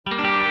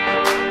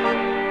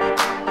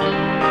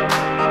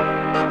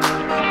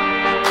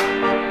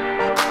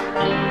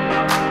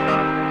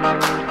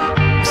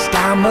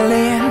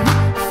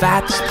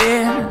start to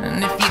spin,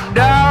 and if you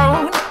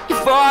don't, you're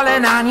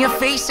falling on your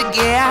face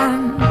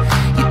again.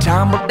 You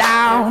tumble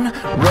down,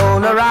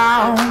 roll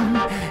around,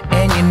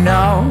 and you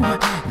know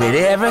that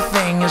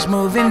everything is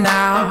moving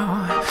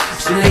now.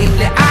 So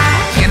lately I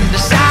can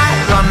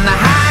decide on the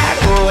high,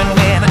 oh, and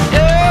when I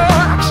do,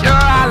 I'm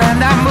sure I'll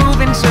end up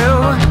moving to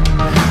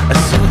a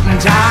suit and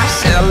tie,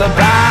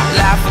 celebrate,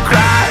 laugh or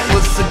cry.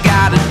 What's I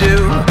gotta do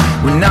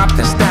when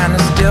nothing's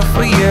standing still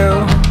for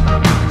you?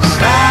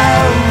 So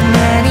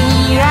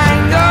many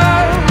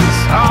angles,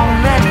 so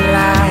many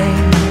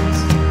lights,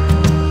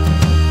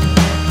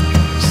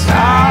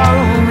 so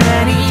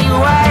many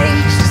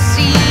ways to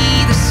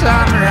see the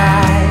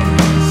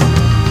sunrise.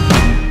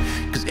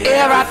 'Cause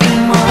everything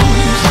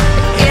moves,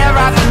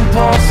 everything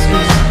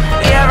pulses,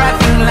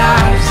 everything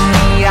lies in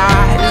the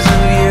eyes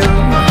of you.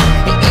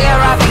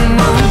 Everything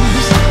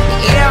moves,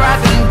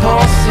 everything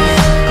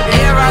pulses,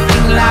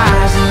 everything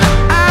lies in the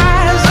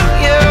eyes of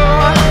you.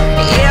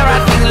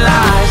 Everything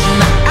lies in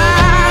the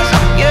eyes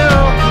of you,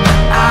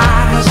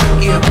 eyes of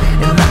you,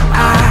 in the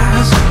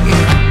eyes of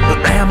you. But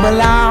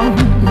ramble on,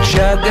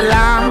 chug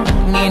along,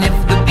 and if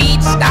the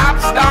beat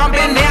stops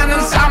stomping, then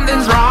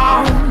something's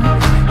wrong.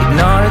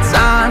 Ignore it's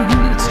on,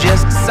 it's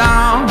just a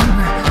song,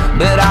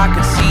 but I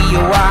can see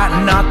your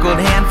white-knuckled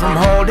hand from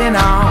holding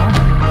on.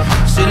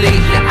 So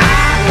lately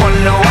I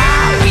wonder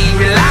why we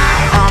rely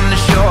on the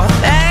sure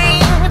thing.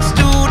 It's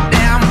too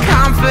damn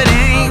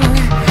comforting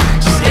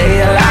to stay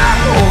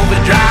alive,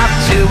 overdrive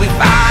till we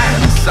find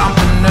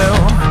something new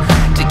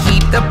to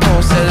keep the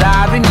pulse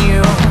alive in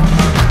you.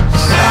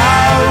 So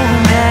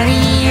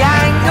many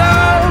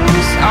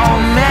angles, so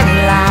many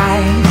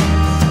lights,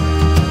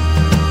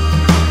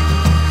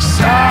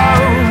 so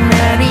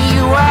many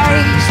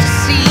ways to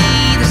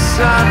see the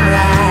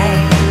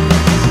sunrise.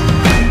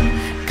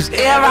 'Cause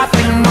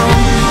everything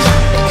moves,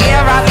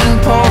 everything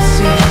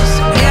pulses,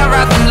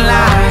 everything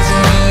lies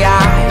in the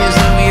eyes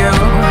of you.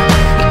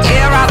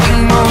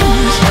 Everything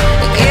moves,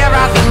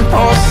 everything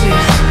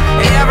pulses,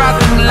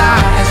 everything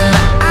lies in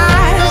the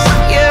eyes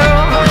of you.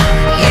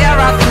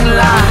 Everything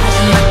lies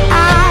in the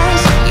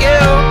eyes of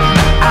you,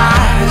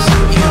 eyes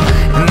of you,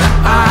 in the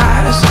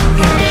eyes of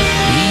you.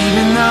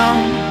 Even though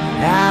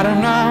I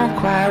don't know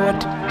quite what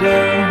to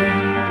do,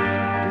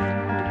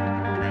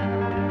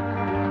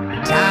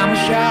 time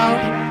will show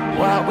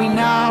what we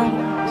know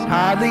is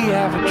hardly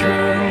ever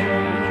true.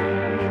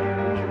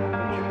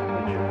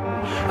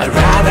 I'd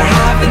rather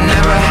have than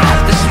never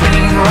have the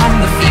spinning wrong,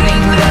 the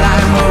feeling that I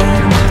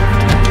moved.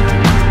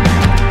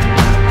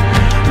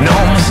 No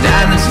more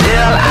standing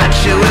still at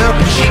your will,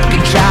 but you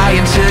can try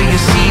until you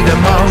see the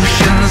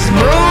motions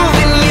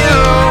moving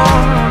you.